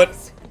 Let's Okay, do it.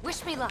 guys,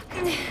 wish me luck.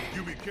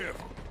 You be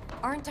careful.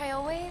 Aren't I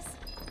always?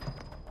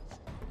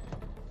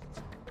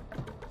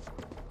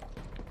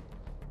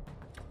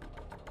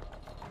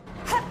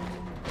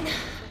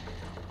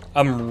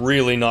 I'm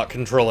really not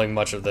controlling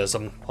much of this.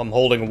 I'm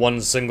holding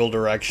one single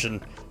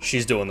direction.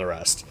 She's doing the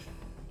rest.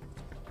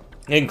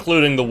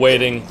 Including the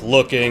waiting,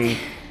 looking,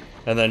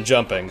 and then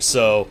jumping.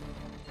 So,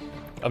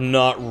 I'm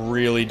not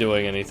really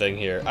doing anything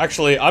here.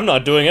 Actually, I'm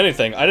not doing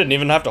anything. I didn't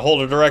even have to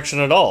hold a direction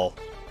at all.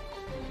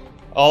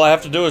 All I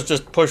have to do is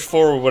just push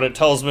forward when it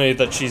tells me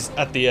that she's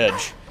at the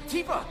edge.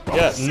 Tifa,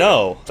 Yeah,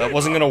 no, that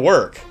wasn't gonna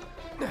work.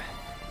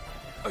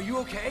 are you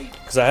okay?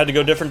 Because I had to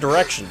go different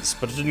directions,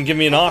 but it didn't give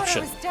me an I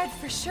option. thought I was dead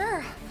for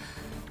sure.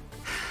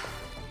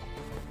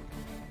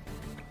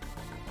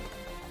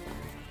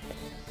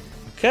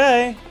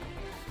 Okay.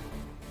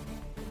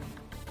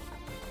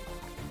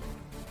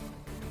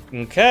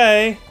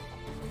 Okay.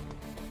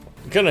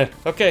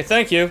 Okay,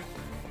 thank you.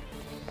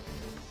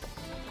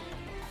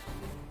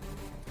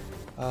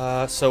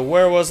 So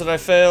where was it I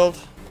failed?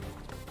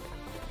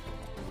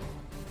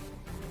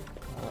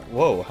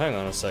 Whoa, hang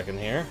on a second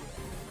here.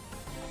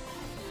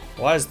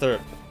 Why is there...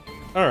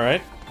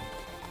 Alright.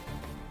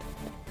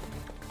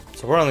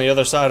 So we're on the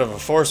other side of a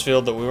force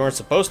field that we weren't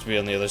supposed to be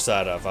on the other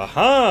side of.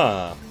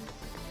 Aha!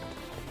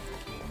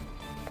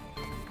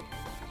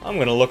 I'm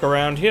gonna look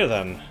around here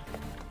then.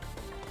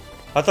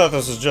 I thought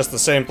this was just the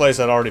same place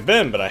I'd already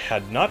been, but I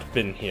had not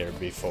been here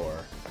before.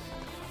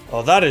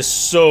 Oh, that is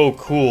so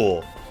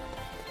cool.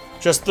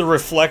 Just the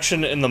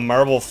reflection in the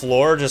marble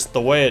floor, just the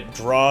way it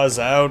draws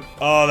out.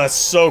 Oh, that's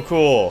so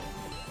cool.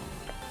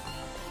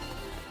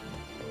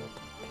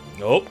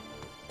 Nope.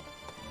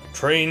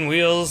 Train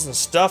wheels and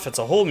stuff. It's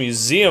a whole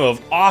museum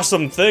of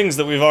awesome things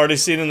that we've already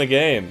seen in the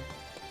game.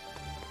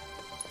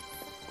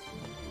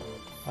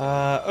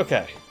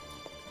 Okay.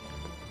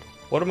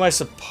 What am I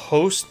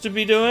supposed to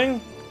be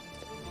doing?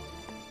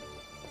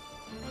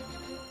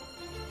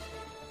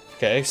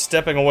 Okay,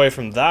 stepping away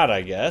from that,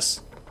 I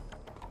guess.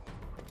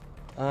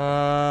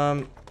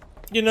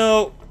 You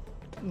know,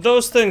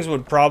 those things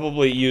would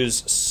probably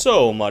use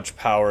so much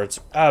power, it's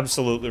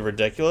absolutely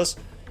ridiculous.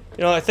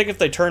 You know, I think if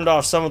they turned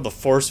off some of the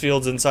force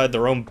fields inside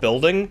their own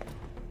building,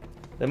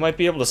 they might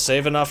be able to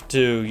save enough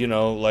to, you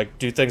know, like,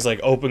 do things like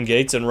open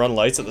gates and run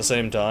lights at the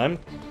same time.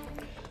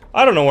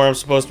 I don't know where I'm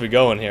supposed to be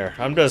going here.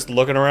 I'm just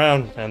looking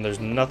around, and there's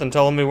nothing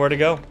telling me where to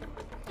go.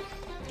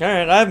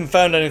 Alright, I haven't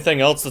found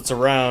anything else that's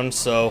around,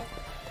 so...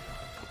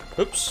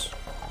 Oops.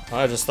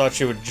 I just thought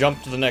she would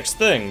jump to the next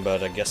thing,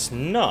 but I guess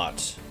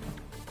not.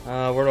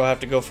 Where do I have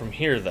to go from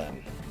here,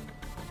 then?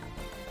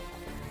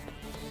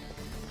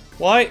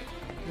 Why?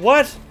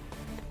 What?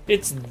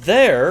 It's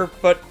there,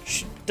 but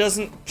she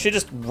doesn't... She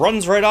just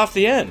runs right off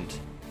the end.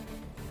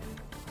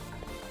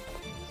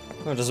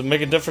 Oh, does it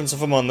make a difference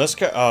if I'm on this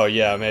car? Oh,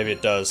 yeah, maybe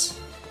it does.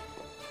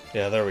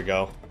 Yeah, there we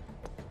go.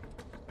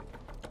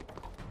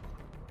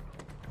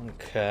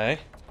 Okay.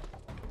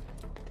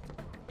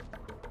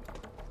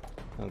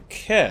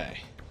 Okay.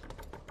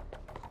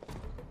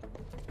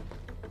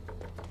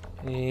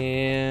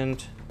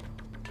 And...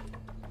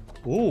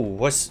 Ooh,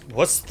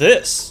 what's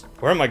this?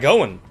 Where am I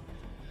going?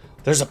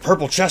 There's a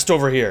purple chest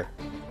over here.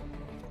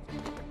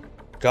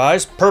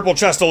 Guys, purple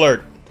chest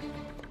alert.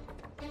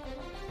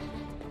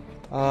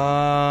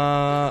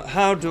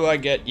 How do I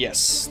get...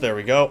 Yes, there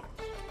we go.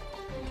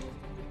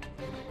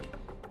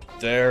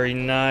 Very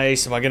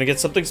nice. Am I gonna get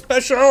something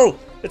special?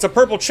 It's a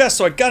purple chest,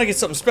 so I gotta get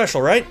something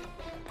special, right?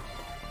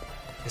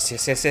 Yes,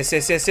 yes, yes, yes,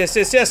 yes, yes, yes,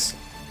 yes, yes.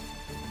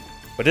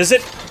 What is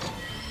it?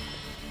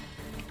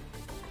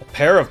 A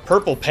pair of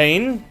purple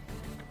pain?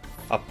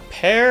 A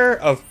pair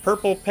of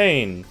purple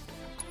pain.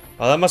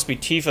 Oh, that must be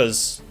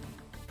Tifa's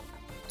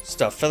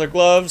stuff. Feather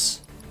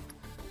gloves.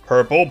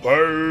 Purple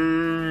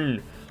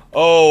pain.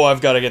 Oh,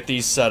 I've got to get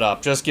these set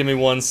up. Just give me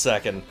 1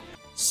 second.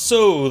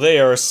 So, they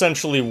are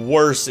essentially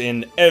worse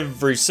in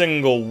every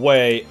single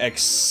way,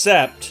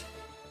 except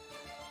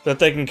that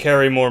they can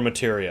carry more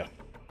materia.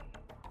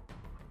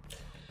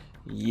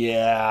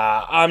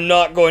 Yeah, I'm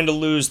not going to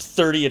lose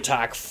 30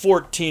 attack,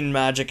 14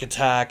 magic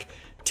attack,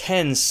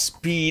 10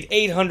 speed,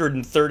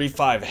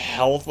 835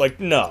 health. Like,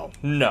 no,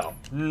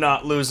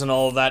 not losing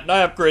all of that. And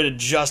I upgraded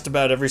just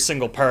about every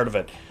single part of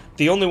it.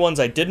 The only ones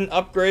I didn't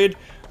upgrade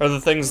are the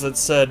things that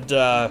said,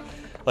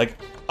 like,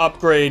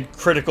 upgrade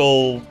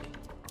critical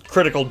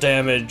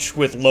damage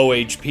with low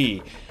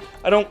HP.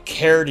 I don't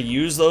care to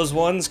use those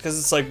ones, because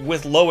it's like,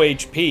 with low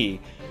HP,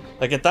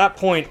 like, at that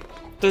point,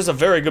 there's a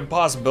very good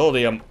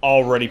possibility I'm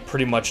already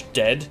pretty much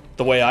dead,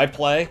 the way I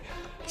play,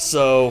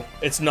 so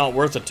it's not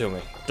worth it to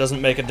me.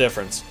 Doesn't make a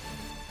difference.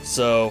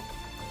 So,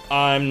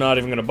 I'm not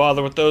even gonna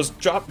bother with those.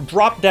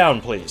 Drop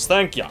down, please.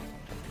 Thank ya.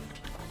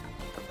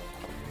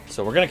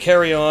 So we're gonna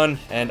carry on,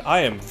 and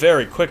I am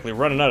very quickly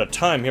running out of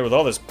time here with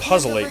all this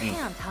puzzling.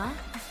 Huh?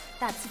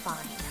 That's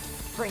fine.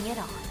 Bring it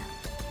on.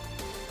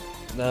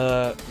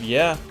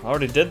 Yeah, I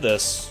already did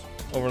this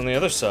over on the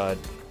other side.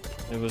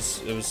 It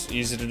was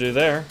easy to do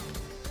there.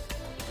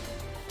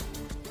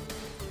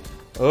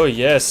 Oh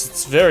yes,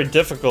 it's very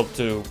difficult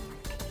to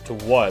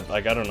what?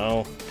 Like, I don't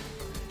know.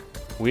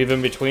 Weave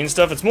in between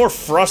stuff. It's more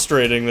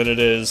frustrating than it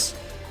is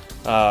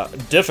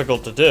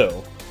difficult to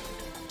do.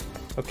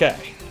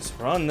 Okay, so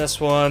we're on this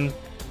one.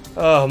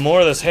 Oh,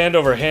 more of this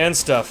hand-over-hand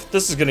stuff.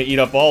 This is gonna eat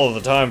up all of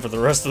the time for the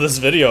rest of this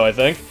video, I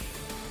think.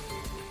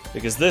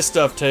 Because this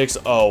stuff takes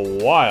a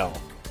while.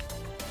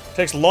 It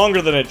takes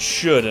longer than it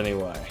should,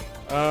 anyway.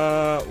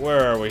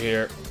 Where are we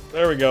here?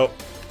 There we go.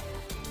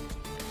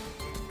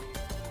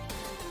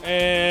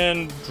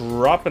 And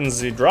drop and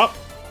Z-drop.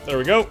 There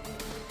we go.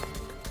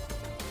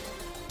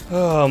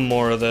 Oh,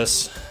 more of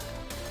this.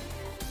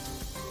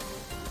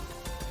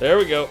 There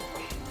we go.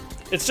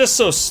 It's just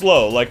so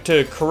slow, like,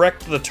 to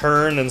correct the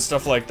turn and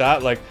stuff like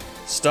that, like,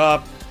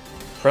 stop,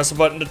 press a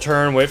button to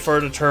turn, wait for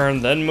it to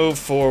turn, then move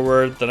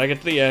forward, then I get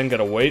to the end,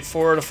 gotta wait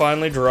for it to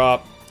finally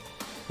drop.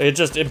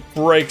 It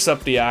breaks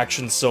up the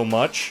action so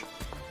much.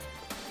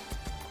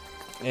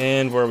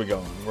 And where are we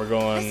going? We're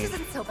going... This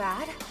isn't so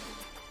bad.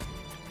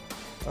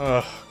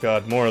 Oh,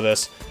 God, more of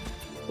this.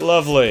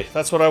 Lovely.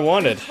 That's what I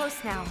wanted.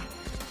 Close now.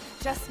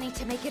 Just need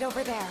to make it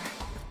over there.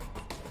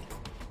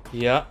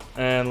 Yeah,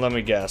 and let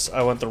me guess.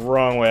 I went the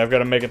wrong way. I've got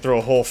to make it through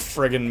a whole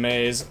friggin'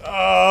 maze.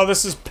 Oh,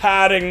 this is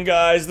padding,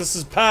 guys. This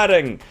is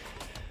padding.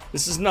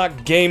 This is not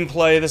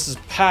gameplay. This is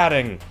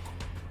padding.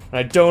 And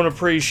I don't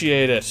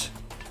appreciate it.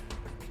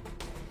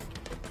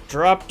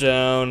 Drop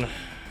down.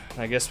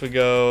 I guess we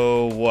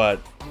go,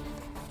 what?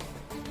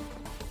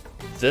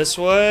 This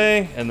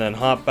way, and then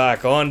hop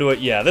back onto it.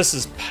 Yeah, this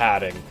is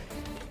padding.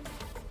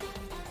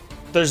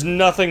 There's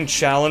nothing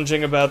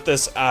challenging about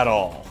this at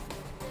all.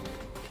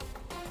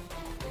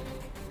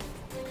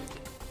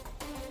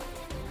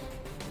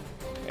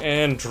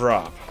 And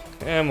drop.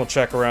 And we'll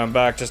check around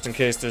back just in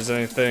case there's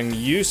anything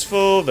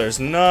useful. There's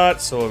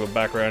not, so we'll go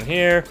back around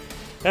here.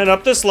 And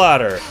up this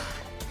ladder.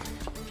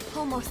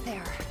 Almost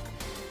there.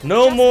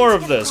 No Just more need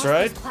to of get this, across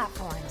right? these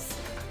platforms.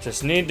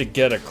 Just need to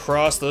get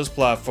across those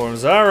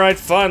platforms. Alright,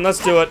 fine,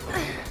 let's do it.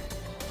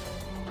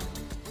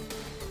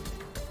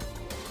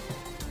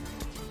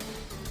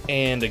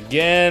 And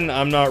again,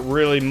 I'm not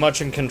really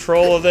much in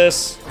control of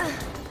this.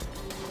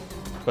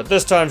 But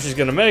this time she's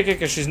gonna make it,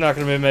 because she's not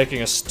gonna be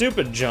making a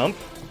stupid jump.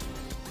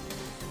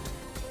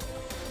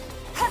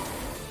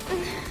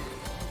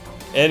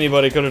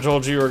 Anybody could have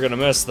told you were gonna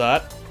miss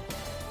that.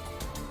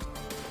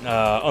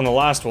 On the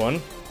last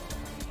one.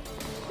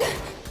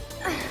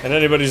 And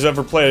anybody who's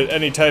ever played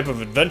any type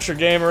of adventure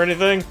game or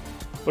anything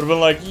would have been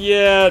like,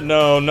 yeah,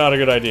 no, not a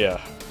good idea.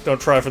 Don't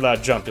try for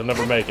that jump, you'll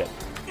never make it.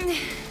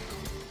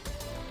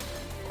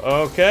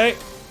 Okay.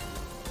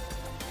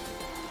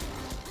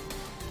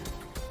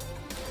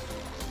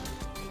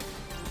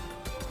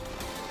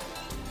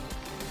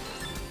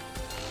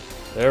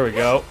 There we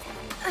go.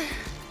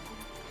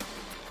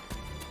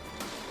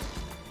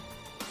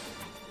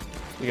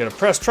 You gotta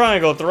press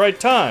triangle at the right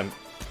time.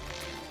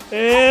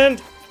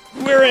 And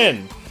we're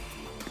in.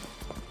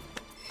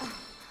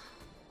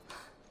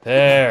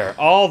 There.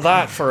 All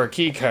that for a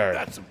key card.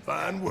 That's some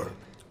fine work.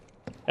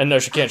 And no,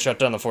 she can't shut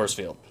down the force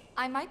field.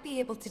 I might be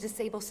able to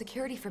disable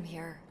security from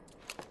here.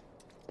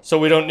 So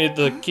we don't need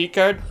the key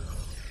card?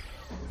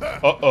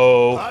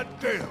 Uh-oh.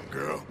 Hot damn,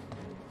 girl.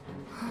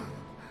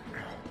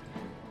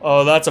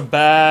 Oh, that's a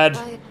bad...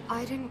 But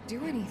I didn't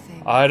do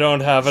anything. I don't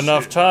have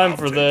enough time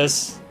for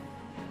this.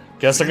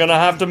 Guess I'm gonna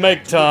have to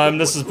make time.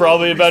 This is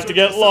probably about to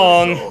get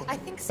long. I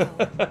think so.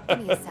 Give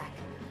me a sec.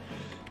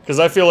 Because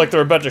I feel like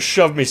they're about to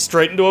shove me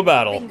straight into a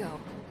battle. Bingo.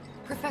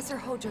 Professor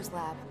Hojo's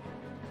lab.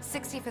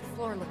 65th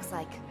floor looks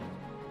like.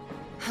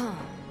 Huh.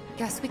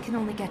 Guess we can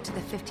only get to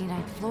the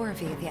 59th floor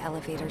via the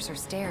elevators or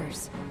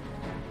stairs.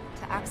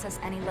 To access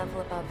any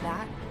level above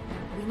that,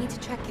 we need to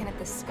check in at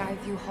the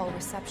Skyview Hall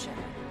reception.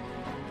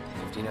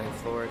 59th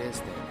floor it is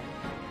then.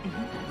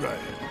 Right.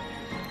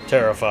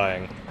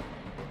 Terrifying.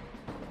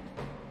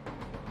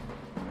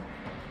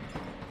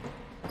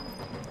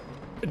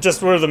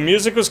 Just where the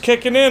music was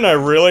kicking in, I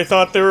really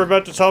thought they were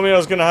about to tell me I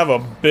was gonna have a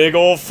big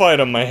old fight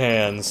on my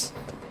hands.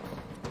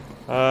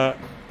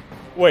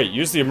 Wait,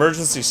 use the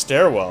emergency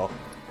stairwell.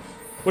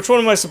 Which one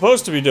am I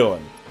supposed to be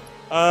doing?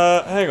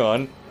 Hang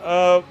on.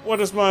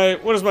 What is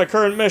my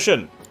current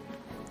mission?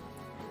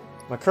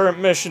 My current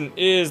mission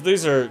is,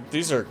 these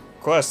are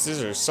quests,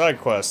 these are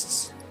side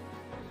quests.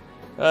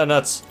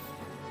 Nuts.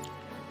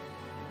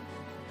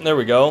 There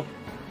we go.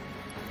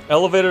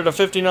 Elevator to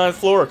 59th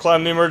floor,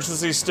 climb the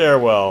emergency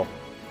stairwell.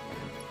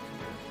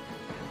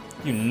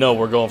 You know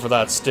we're going for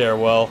that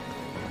stairwell.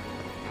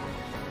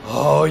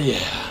 Oh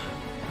yeah.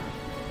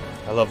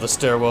 I love the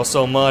stairwell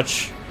so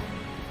much.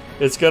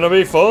 It's gonna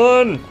be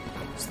fun!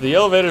 So the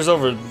elevator's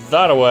over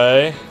that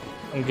way,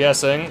 I'm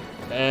guessing.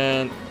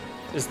 And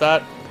is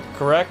that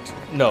correct?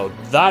 No,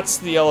 that's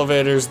the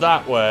elevator's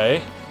that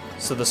way.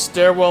 So the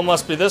stairwell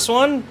must be this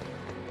one?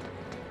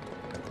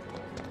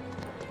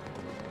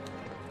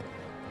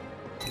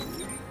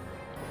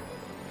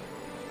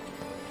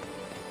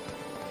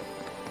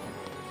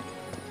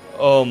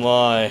 Oh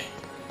my.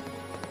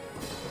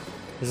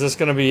 Is this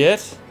gonna be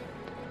it?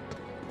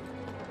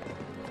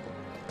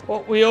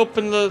 Well, we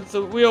opened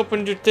we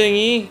opened your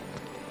thingy.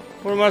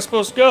 Where am I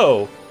supposed to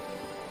go?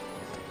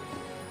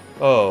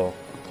 Oh.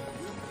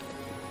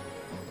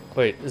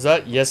 Wait, is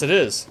that? Yes, it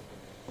is.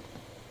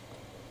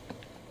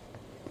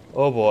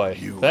 Oh boy.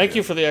 Thank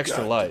you for the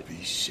extra light. Be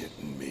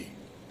shitting me.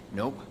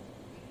 Nope.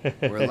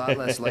 We're a lot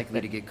less likely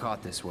to get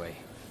caught this way.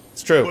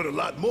 It's true. But a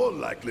lot more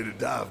likely to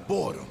die of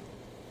boredom.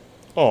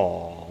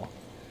 Aww.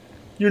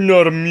 You're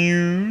not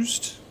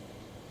amused?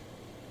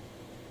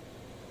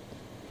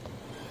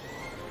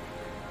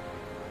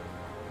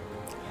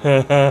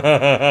 Nothing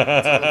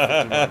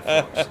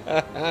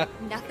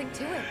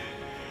to it.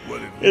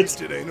 Well, at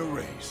least it ain't a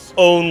race.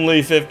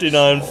 Only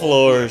 59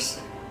 floors.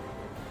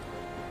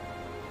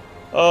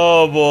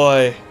 Oh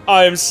boy.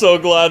 I am so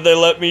glad they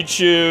let me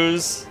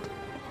choose.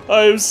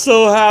 I am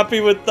so happy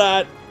with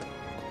that.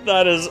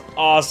 That is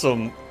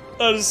awesome.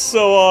 That is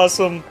so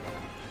awesome.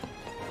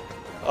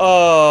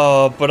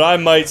 Oh, but I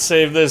might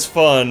save this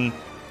fun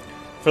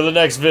for the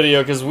next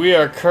video because we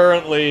are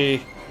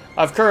currently...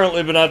 I've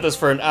currently been at this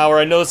for an hour.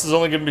 I know this is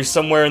only going to be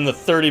somewhere in the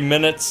 30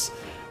 minutes,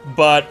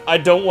 but I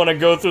don't want to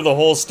go through the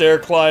whole stair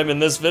climb in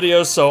this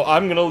video, so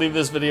I'm going to leave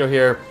this video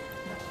here.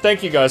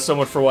 Thank you guys so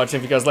much for watching.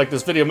 If you guys like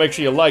this video, make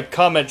sure you like,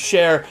 comment,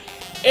 share,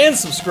 and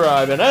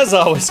subscribe. And as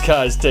always,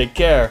 guys, take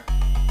care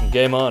and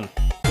game on.